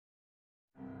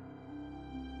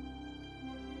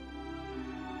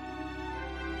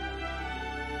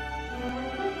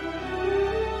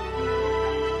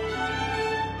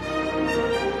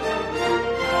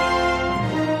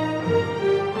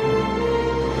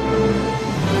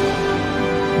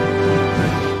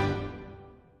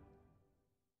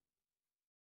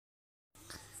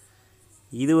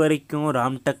இதுவரைக்கும்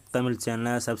ராம்டெக் தமிழ்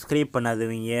சேனலை சப்ஸ்கிரைப்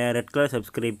பண்ணாதவங்க ரெட் கலர்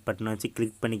சப்ஸ்கிரைப் பட்டனை வச்சு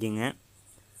கிளிக் பண்ணிக்கோங்க.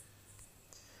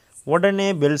 உடனே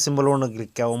பெல் சிம்பிள் ஒன்று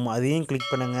கிளிக் ஆகும், அதையும்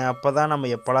கிளிக் பண்ணுங்கள். அப்போ தான் நம்ம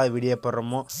எப்போலாம் வீடியோ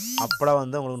போடுறோமோ அப்போலாம்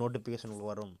உங்களுக்கு நோட்டிஃபிகேஷன்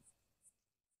வரும்.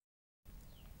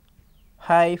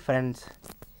 ஹாய் ஃப்ரெண்ட்ஸ்,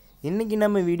 இன்றைக்கி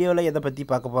நம்ம வீடியோவில் எதை பற்றி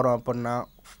பார்க்க போகிறோம் அப்படின்னா,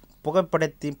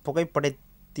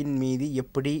 புகைப்படத்தின் மீது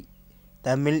எப்படி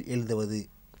தமிழ் எழுதுவது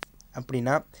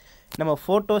அப்படின்னா, நம்ம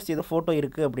ஃபோட்டோஸ் ஏதோ ஃபோட்டோ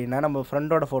இருக்குது அப்படின்னா, நம்ம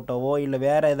ஃப்ரெண்டோட ஃபோட்டோவோ இல்லை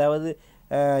வேறு ஏதாவது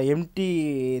எம்டி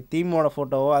தீமோட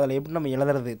ஃபோட்டோவோ அதில் எப்படி நம்ம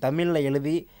எழுதுறது, தமிழில்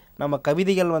எழுதி நம்ம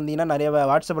கவிதைகள் வந்தீங்கன்னா நிறைய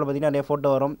வாட்ஸ்அப்பில் பார்த்திங்கன்னா நிறைய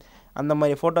ஃபோட்டோ வரும். அந்த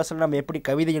மாதிரி ஃபோட்டோஸில் நம்ம எப்படி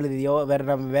கவிதை எழுதியோ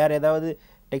நம்ம வேறு ஏதாவது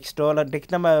டெக்ஸ்ட்டோ இல்லை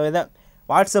டெக்ஸ்ட் நம்ம எதாவது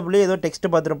வாட்ஸ்அப்லேயே ஏதோ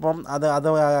டெக்ஸ்ட்டு பார்த்துருப்போம், அதை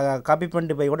காப்பி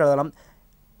பண்ணிட்டு போய் கூட எழுதலாம்.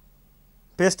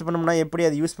 பேஸ்ட் பண்ணோம்னா எப்படி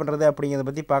அதை யூஸ் பண்ணுறது அப்படிங்கிறத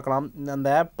பற்றி பார்க்கலாம். அந்த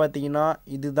ஆப் பார்த்திங்கன்னா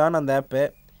இதுதான் அந்த ஆப்பு.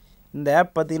 இந்த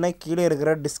ஆப் பார்த்திங்கன்னா கீழே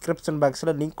இருக்கிற டிஸ்கிரிப்ஷன்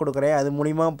பாக்ஸில் லிங்க் கொடுக்குறேன், அது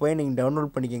மூலிமா போய் நீங்கள்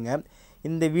டவுன்லோட் பண்ணிக்கோங்க.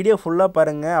 இந்த வீடியோ ஃபுல்லாக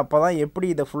பாருங்கள், அப்போ தான் எப்படி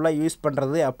இதை ஃபுல்லாக யூஸ்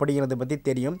பண்ணுறது அப்படிங்கிறத பற்றி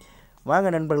தெரியும். வாங்க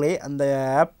நண்பர்களே, அந்த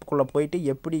ஆப்புக்குள்ளே போயிட்டு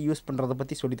எப்படி யூஸ் பண்ணுறதை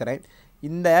பற்றி சொல்லித்தரேன்.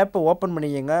 இந்த ஆப்பை ஓப்பன்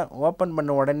பண்ணிக்கோங்க. ஓப்பன்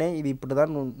பண்ண உடனே இது இப்படி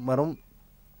தான் வரும்.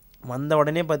 வந்த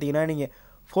உடனே பார்த்திங்கன்னா நீங்கள்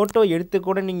ஃபோட்டோ எடுத்து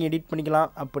கூட நீங்கள் எடிட் பண்ணிக்கலாம்.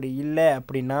 அப்படி இல்லை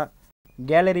அப்படின்னா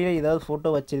கேலரியில் ஏதாவது ஃபோட்டோ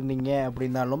வச்சுருந்தீங்க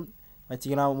அப்படின்னாலும்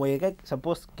வச்சுக்கலாம். உங்களுக்கு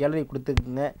சப்போஸ் கேலரி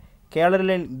கொடுத்துருக்குங்க,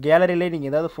 கேலரியில்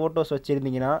நீங்கள் ஏதாவது ஃபோட்டோஸ்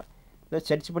வச்சுருந்தீங்கன்னா இதை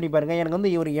சர்ச் பண்ணி பாருங்கள்.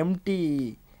 எனக்கு ஒரு எம்டி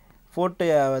ஃபோட்டோ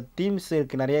தீம்ஸ்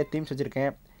இருக்குது, நிறைய தீம்ஸ்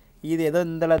வச்சுருக்கேன். இது ஏதோ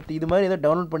இது மாதிரி ஏதோ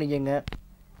டவுன்லோட் பண்ணிக்கோங்க.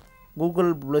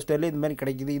 கூகுள் ப்ளே ஸ்டோரில் இது மாதிரி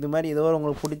கிடைக்கிது. இது மாதிரி ஏதோ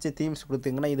உங்களுக்கு பிடிச்ச தீம்ஸ்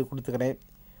கொடுத்துங்கன்னா இது கொடுத்துக்கிறேன்.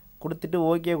 கொடுத்துட்டு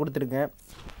ஓகே கொடுத்துருங்க.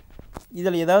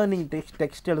 இதில் ஏதாவது நீங்கள்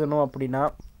டெக்ஸ்ட் எழுதணும் அப்படின்னா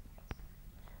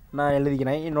நான்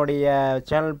எழுதிக்கிறேன். என்னுடைய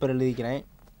சேனல் பேர் எழுதிக்கிறேன்,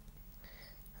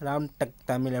 ராம்டெக்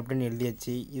தமிழ் அப்படின்னு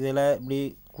எழுதியாச்சு. இதில் இப்படி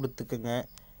கொடுத்துக்குங்க.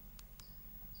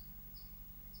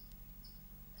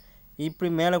 இப்படி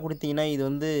மேலே கொடுத்தீங்கன்னா இது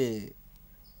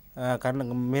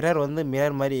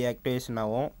மிரர் மாதிரி ஆக்டிவேஷன்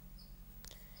ஆகும்.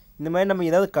 இந்த மாதிரி நம்ம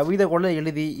ஏதாவது கவிதை கூட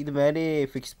எழுதி இது மாதிரி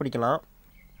ஃபிக்ஸ் பண்ணிக்கலாம்.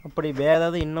 அப்படி வேறு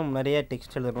ஏதாவது இன்னும் நிறைய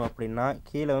டெக்ஸ்ட் எழுதணும் அப்படின்னா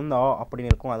கீழே ஆ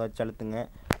அப்படின்னு இருக்கும், அதை வச்சு அழுத்துங்க.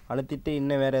 அழுத்திட்டு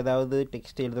இன்னும் வேறு ஏதாவது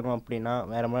டெக்ஸ்ட் எழுதணும் அப்படின்னா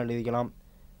வேறு மாதிரி எழுதிக்கலாம்.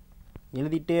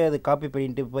 எழுதிட்டு அது காப்பி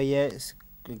பண்ணிட்டு போய்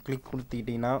கிளிக்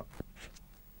கொடுத்துக்கிட்டிங்கன்னா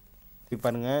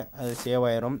பாருங்கள் அது சேவ்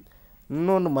ஆயிரும்.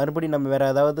 இன்னொன்று மறுபடியும் நம்ம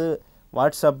வேறு ஏதாவது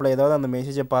வாட்ஸ்அப்பில் ஏதாவது அந்த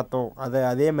மெசேஜை பார்த்தோம்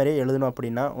அதே மாதிரியே எழுதணும்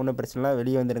அப்படின்னா ஒன்றும் பிரச்சனை இல்லை,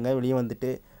 வெளியே வந்துடுங்க. வெளியே வந்துட்டு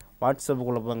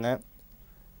வாட்ஸ்அப்புக்குள்ளே போங்க.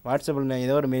 வாட்ஸ்அப்பில் நான்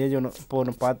ஏதோ ஒரு மெசேஜ்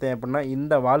ஒன்று பார்த்தேன் அப்படின்னா,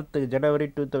 இந்த வாழ்த்து ஜனவரி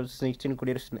 2016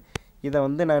 குடியரசு,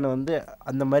 இதை நான்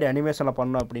அந்த மாதிரி அனிமேஷனில்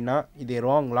பண்ணோம் அப்படின்னா இது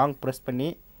லாங் ப்ரெஸ் பண்ணி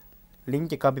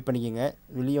லிங்கை காப்பி பண்ணிக்கோங்க.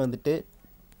 வெளியே வந்துட்டு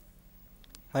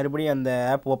மறுபடியும் அந்த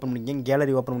ஆப் ஓப்பன் பண்ணிக்கோங்க,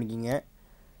 கேலரி ஓப்பன் பண்ணிக்கோங்க.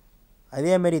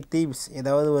 அதேமாரி தீம்ஸ்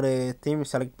ஏதாவது ஒரு தீம்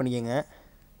செலக்ட் பண்ணிக்கோங்க.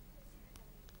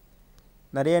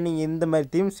 நிறையா நீங்கள் இந்த மாதிரி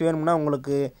தீம்ஸ் வேணும்னா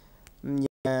உங்களுக்கு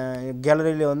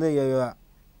கேலரியில்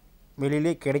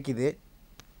வெளியிலே கிடைக்கிது.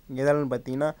 எதாலும்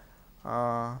பார்த்தீங்கன்னா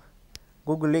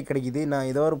கூகுள்லேயே கிடைக்கிது. நான்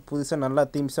ஏதோ ஒரு புதுசாக நல்லா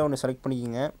தீம்ஸாக ஒன்று செலக்ட்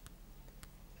பண்ணிக்கோங்க.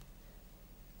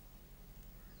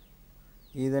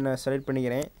 இதை நான் செலக்ட்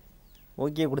பண்ணிக்கிறேன்.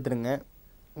 ஓகே கொடுத்துருங்க.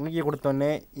 ஓகே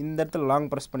கொடுத்தோடனே இந்த இடத்துல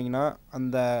லாங் ப்ரெஸ் பண்ணிங்கன்னா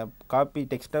அந்த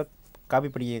டெக்ஸ்ட்டை காப்பி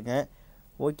பண்ணிக்கோங்க.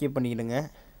 ஓகே பண்ணிக்கிடுங்க.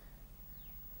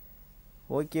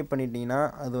 ஓகே பண்ணிட்டீங்கன்னா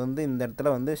அது இந்த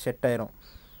இடத்துல செட் ஆயிரும்.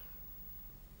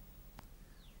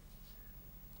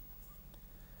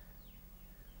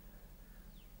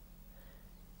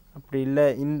 அப்படி இல்லை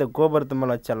இந்த கோபுரத்து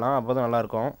மேலே வச்சிடலாம், அப்போ தான்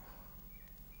நல்லாயிருக்கும்.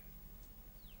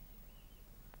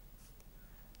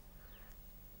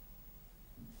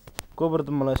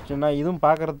 கோபுரத்து மேலே வச்சிட்டோன்னா இதுவும்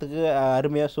பார்க்குறதுக்கு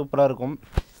அருமையாக சூப்பராக இருக்கும்.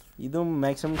 இதுவும்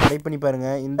மேக்ஸிமம் ட்ரை பண்ணி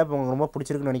பாருங்கள். இந்த ஆப் உங்களுக்கு ரொம்ப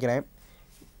பிடிச்சிருக்குன்னு நினைக்கிறேன்.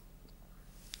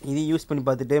 இது யூஸ் பண்ணி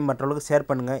பார்த்துட்டு மற்றவங்களுக்கு ஷேர்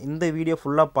பண்ணுங்கள். இந்த வீடியோ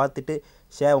ஃபுல்லாக பார்த்துட்டு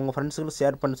உங்கள் ஃப்ரெண்ட்ஸுகளும்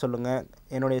ஷேர் பண்ண சொல்லுங்கள்.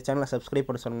 என்னுடைய சேனலை சப்ஸ்கிரைப்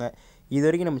பண்ண சொல்லுங்கள். இது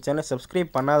வரைக்கும் நம்ம சேனலை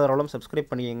சப்ஸ்கிரைப் பண்ணாதவர்களும்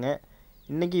சப்ஸ்கிரைப் பண்ணிக்கோங்க.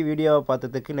 இன்றைக்கி வீடியோவை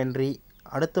பார்த்ததுக்கு நன்றி.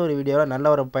 அடுத்த ஒரு வீடியோவில் நல்ல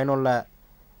ஒரு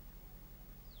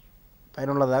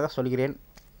பயனுள்ளதாக சொல்கிறேன்.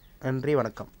 நன்றி,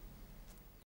 வணக்கம்.